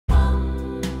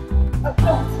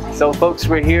So folks,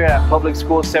 we're here at Public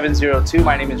School 702.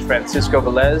 My name is Francisco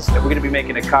Velez, and we're going to be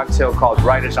making a cocktail called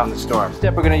Ryders on the Storm.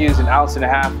 Step, we're going to use 1.5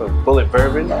 ounces of bullet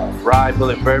bourbon, rye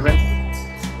bullet bourbon.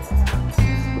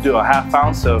 We'll do a 1/2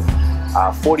 ounce of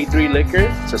 43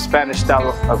 liquor. It's a Spanish style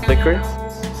of liquor.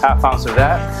 1/2 ounce of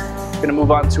that. We're going to move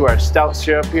on to our stout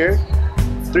syrup here.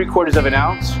 3/4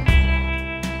 ounce.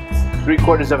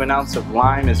 3/4 ounce of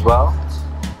lime as well.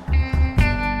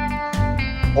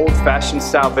 Old-fashioned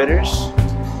style bitters.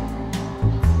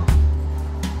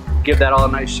 Give that all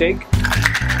a nice shake.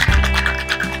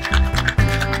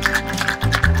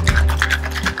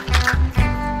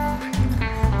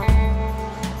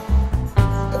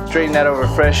 Strain that over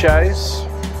fresh ice.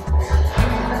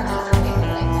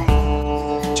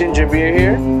 Ginger beer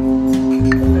here.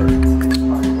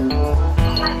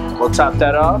 We'll top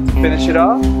that off, finish it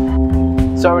off.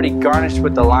 It's already garnished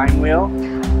with the lime wheel,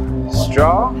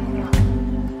 straw,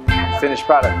 finished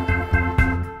product.